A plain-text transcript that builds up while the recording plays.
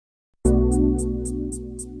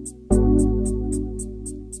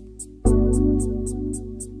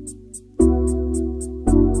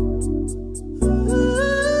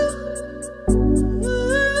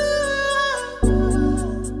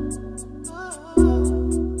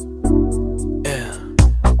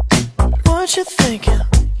what you're thinking.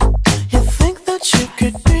 You think that you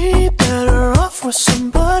could be better off with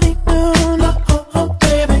somebody new. No,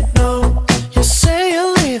 baby, no. You say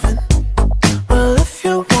you're leaving. Well, if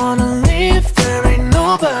you wanna leave, there ain't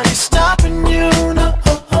nobody stopping you. No,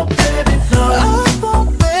 baby, no. I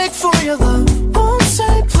won't beg for your love, won't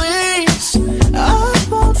say please. I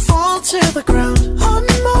won't fall to the ground on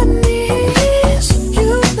my knees.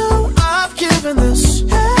 You know I've given this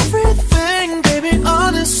everything, baby,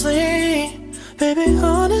 honestly. Baby,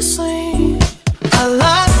 honestly, I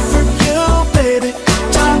lie for you, baby,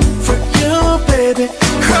 die for you, baby,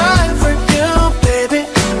 cry for you, baby.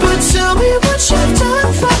 But tell me what you've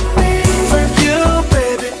done for me. For you,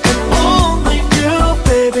 baby, and only you,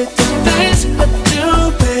 baby. The things I do,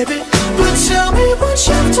 baby. But tell me what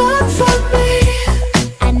you've done for me.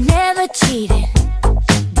 I never cheated,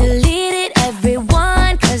 deleted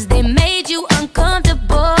everyone, cause they made you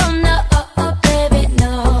uncomfortable. No, baby,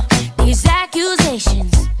 no. These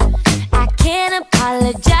accusations, I can't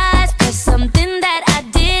apologize for something that I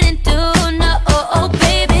didn't do. No,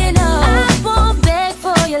 baby, no. I won't beg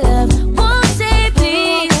for your love, won't say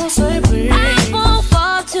please. I won't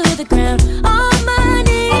fall to the ground on my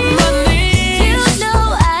knees. You know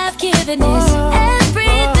I've given this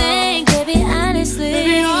everything, baby, honestly.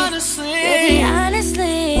 Baby, honestly, Baby,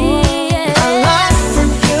 honestly, I lie for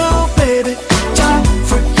you, baby, die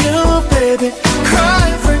for you, baby, cry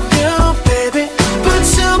for you, baby. But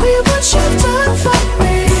tell me what you've done for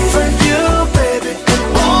me. For you, baby, and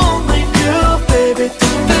only you, baby.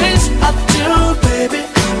 The things I do, baby.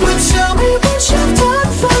 But tell me what you've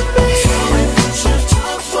done for me.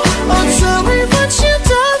 Oh, tell me what you've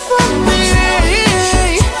done for me.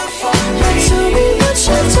 Tell me what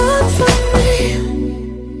you've done for me.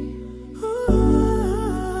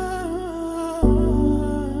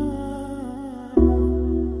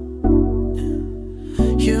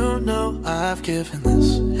 You know I've given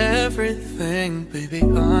this everything, baby,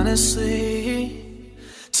 honestly.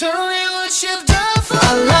 Tell me what you've done for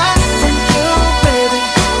me.